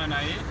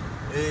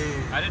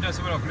 Ate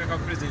tasobola kuleka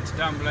president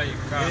tambula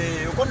yekka.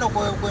 Okono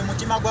kwe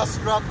mutima gwa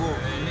struggle.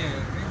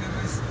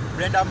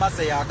 Brenda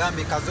Masse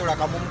yagambye Kazola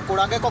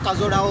kamumukulangeko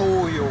Kazola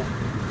wuuyo.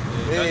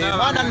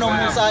 Mwana no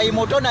Musayi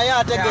muto naye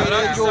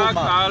ategeera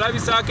ekyuma.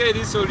 Alabisaako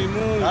eriiso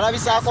limu.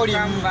 Alabisaako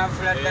limu.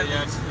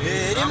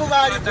 Erimu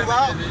baali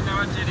kuba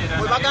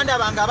bwe baganda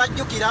bange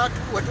abajjukira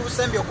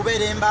wetusembye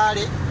okubeera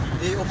embaale.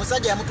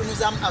 Omusajja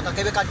yamutunuzaamu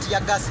akakebe kati ya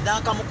gasi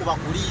n'akamukuba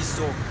ku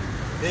liiso.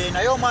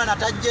 Naye omwana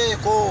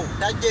tajjeeko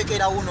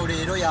era wuno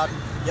leero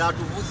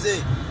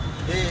yatuvuze.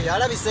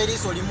 Alabisa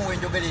eriiso limu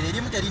wenjogerera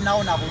erimu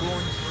terinawona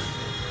bulungi.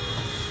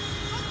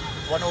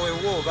 Wano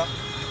wewooba.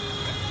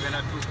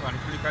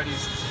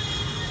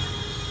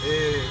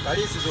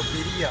 Kalisi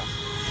zopiria.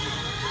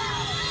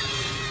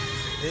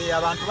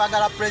 Abantu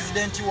bagala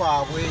president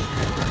waabwe.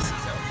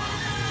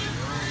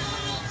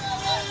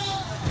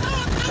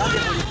 Kandi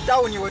buli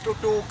tawuni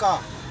wetutuuka.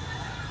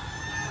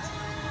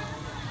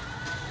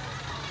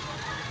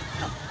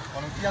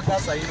 Wano tya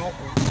gasa ino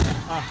oku.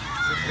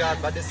 Sibya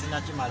badde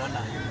sinakimala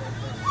nayo.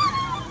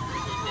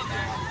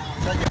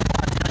 Sajja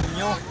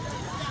nnyo.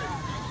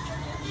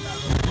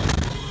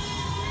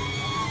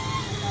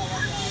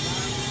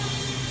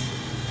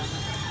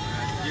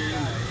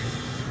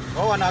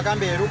 Wawa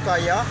nagambye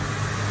erukaya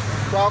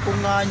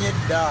twakuŋŋaanye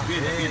edda.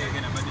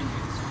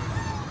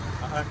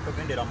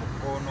 Togendera mu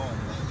kkono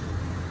omwo.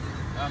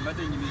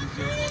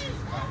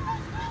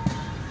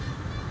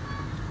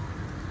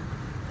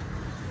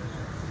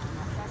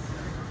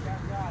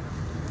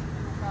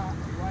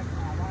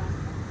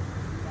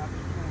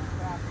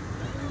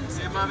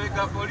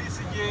 Semabega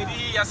polisi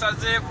gyeri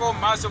yasazeeko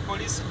maaso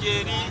polisi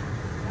gyeri.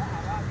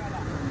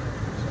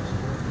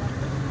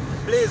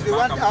 Please, we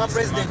want our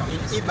president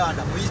in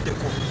Uganda. Who is the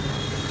cop?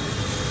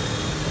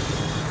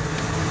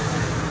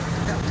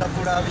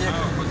 Takulabye.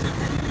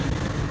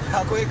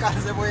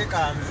 Akwekanze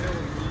bwekanze.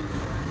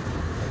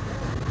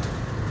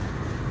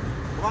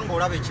 Kubanga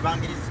olaba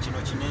ekibangirizi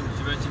kino kinene.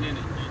 Kiba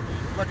kinene.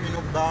 Kuba tulina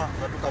okuba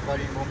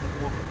batukavalinga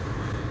omukulu.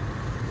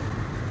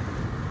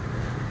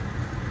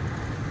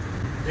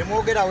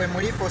 Temwogera we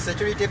muli for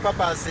security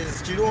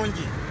purposes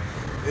kirungi.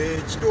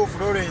 Kituufu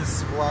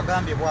Lawrence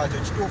bwagambye bwatyo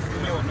kituufu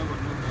nnyo.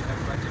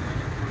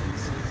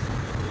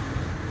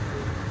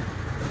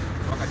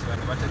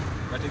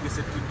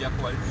 Bategese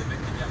tujjako wali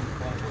tulemekenya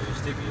mukongo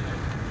ekitegeera.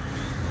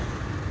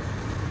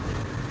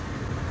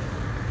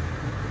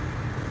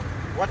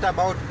 What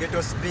about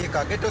ghetto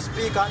speaker? Ghetto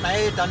speaker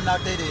naye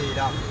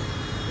tannatereera.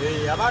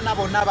 Abaana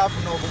bonna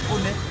bafuna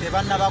obuvune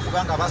tebannaba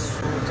kubanga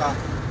basuuka.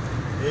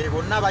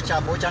 Bonna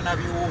bakyabooca na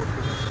biwundu.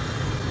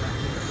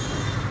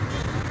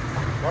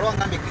 Waliwo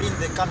ngambye clean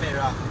the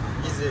camera.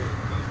 Ize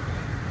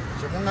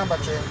kyemuŋŋamba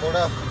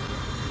kyenkola.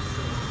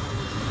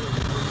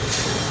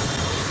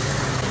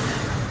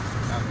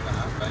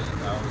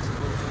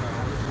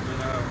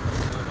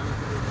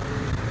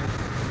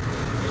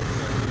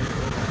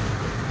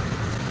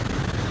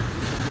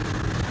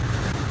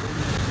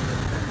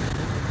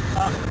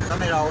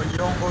 Kamera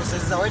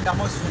ongirongoosezza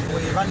weddamu osungu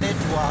eba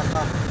network.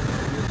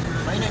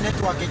 Mayine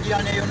network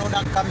egira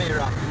neyonoona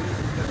kamera.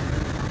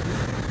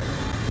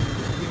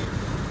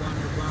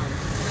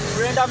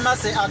 Brenda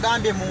Masse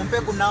agambye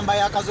mumpe ku namba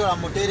ya Kazola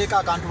muteereko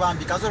akantu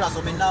bambi. Kazola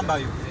asoma ennamba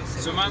yo.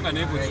 Somanga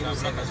nebwe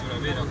Kazola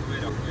beera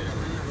kubeera.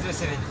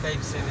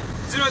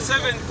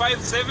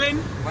 0757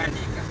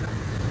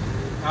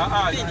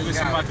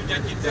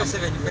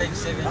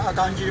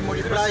 akanjiri mu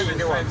reply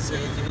inde wa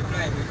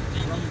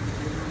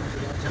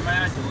chama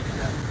yaje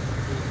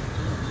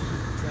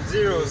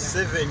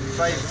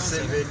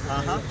 0757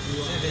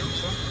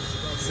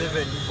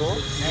 74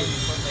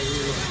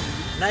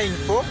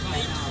 94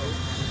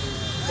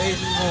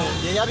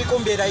 ye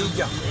yabikombeera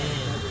ijja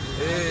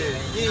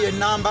iye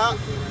namba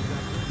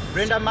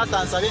Brenda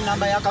Martha nsabe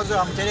namba ya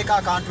Kazola mutereka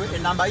akantu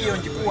enamba hiyo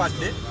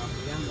njikuwadde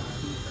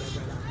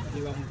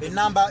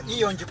enamba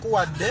hiyo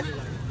njikuwadde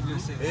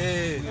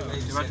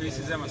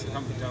batuyisiza Masaka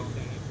mu town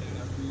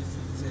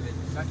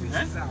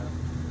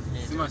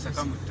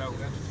Masaka mu town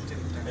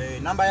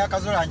namba ya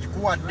Kazola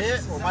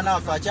njikuwadde omwana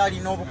afa akyali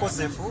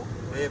n'obukosefu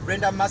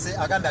Brenda Mase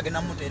agambye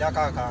agenda muteerako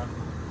akantu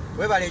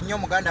webale nnyo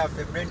muganda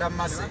waffe Brenda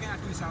Mase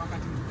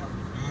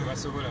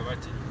basobola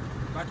bati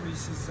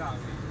batuyisiza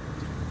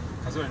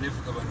Kazola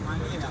nevuga bano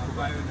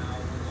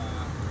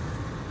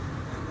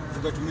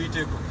vuga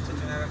tumuyiteko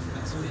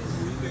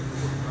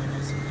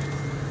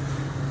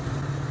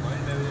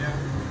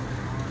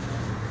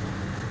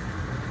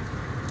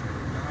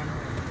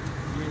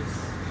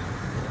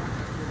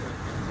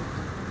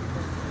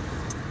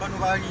bano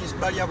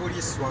balya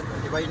buliswa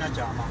tebalina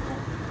kyamako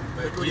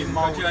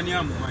ani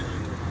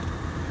amumanyi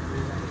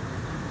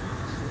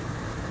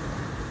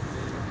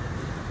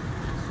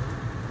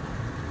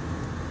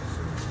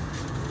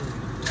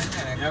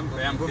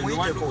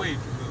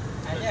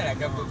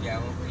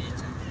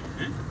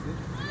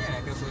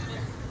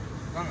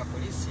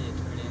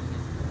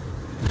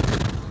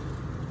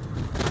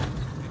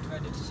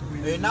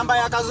namba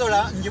ya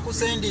Kazola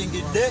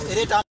njikusendingidde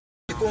ereta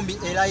ikumbi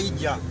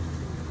Elijah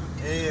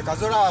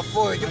Kazola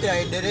waffe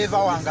ejukira dereva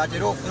wange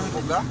atera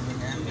okunvuga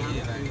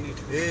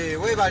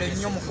webale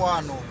nnyo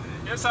mukwano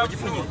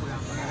ogifunye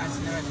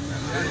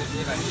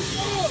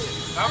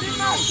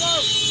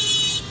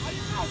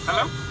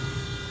Hello?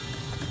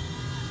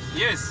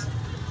 Yes.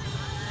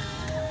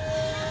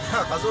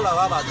 Kazola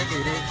baba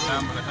ategere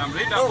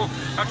tambula ndako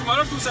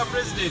katumalo tusa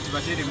president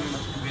batere mu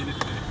ngende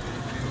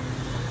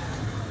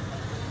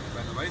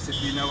bano bayise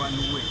bina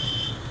wanu we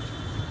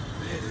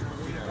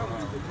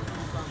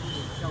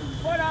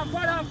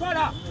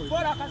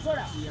Bora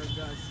Kazola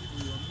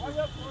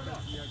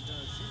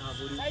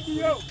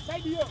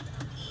saidiyo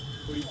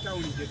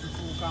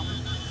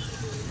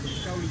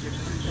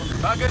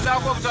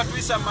bagezaako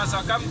okutatuisa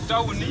Masaka mu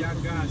tawuni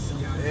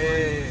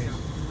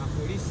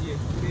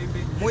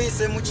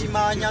muyise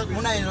mukimanya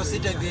munaeno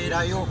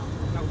sitegeerayo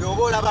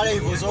byoba olaba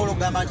live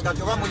ozolugamba nti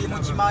kati oba muli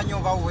mukimanya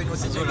oba weno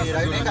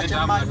sitegeerayo naye nga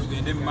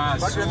kyemmanyi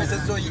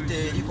batulemesezza oyita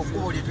eri ku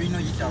kkubo lye tulina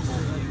oyitako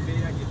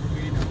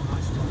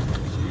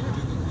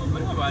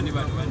bani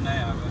bano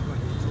bannayaba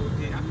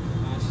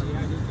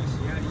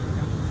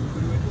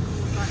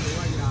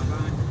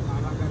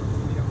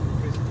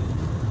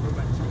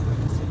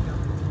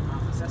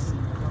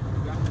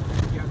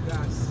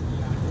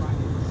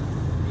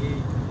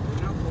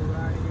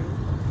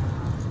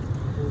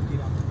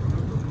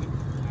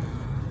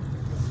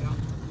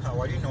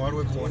wali no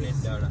waliwo eggona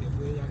eddala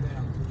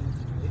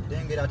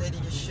dengera ate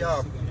eriri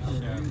sharp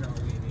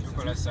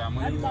tukola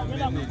saamu engombe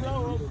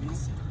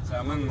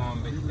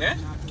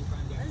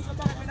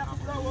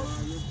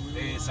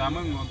saamu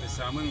engombe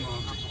saamu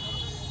engombe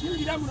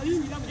yingira omwo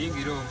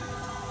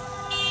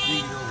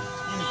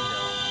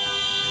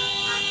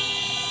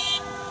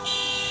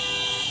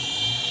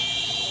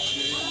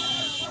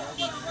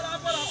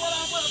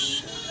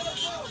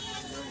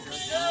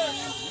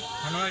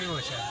hano waliwo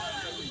kya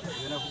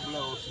genda kugula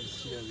office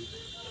kirabi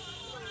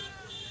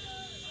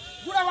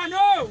gula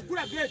wano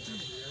gula gate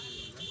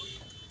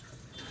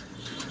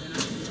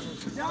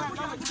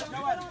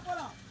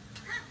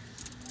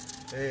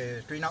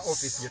tulina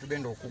office gye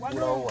tugenda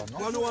okugulawo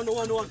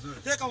wano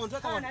teka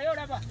wano nayo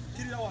laba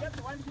kirira wano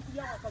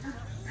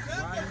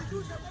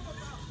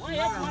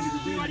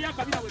wali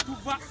akabina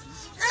wetuva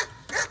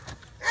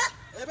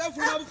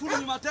ebefuluma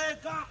bufulumi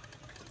mateeka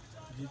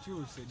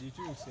gikyuse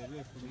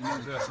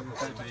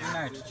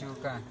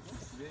tukyuka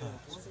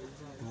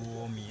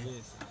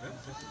tuwomye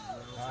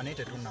naye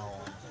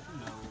tetunawooma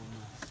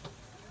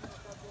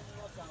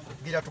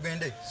gira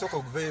tugende soka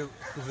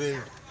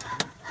okuveeyo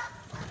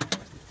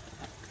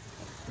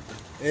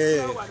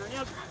Yes.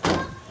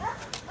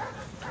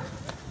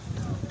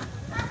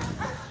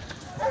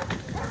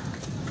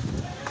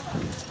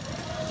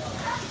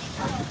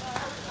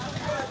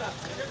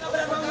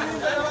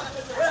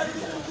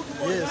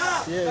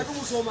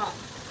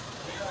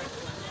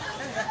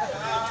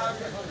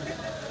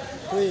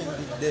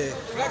 Tuyingidde.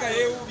 flaga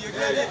yeewubye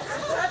gale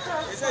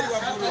esali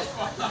waggulu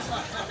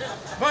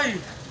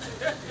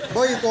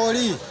Boy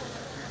Koli.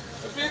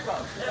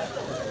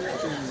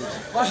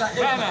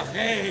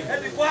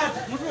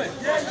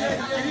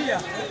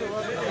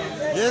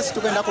 Yes,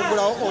 tugenda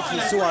kugula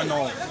office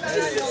wano.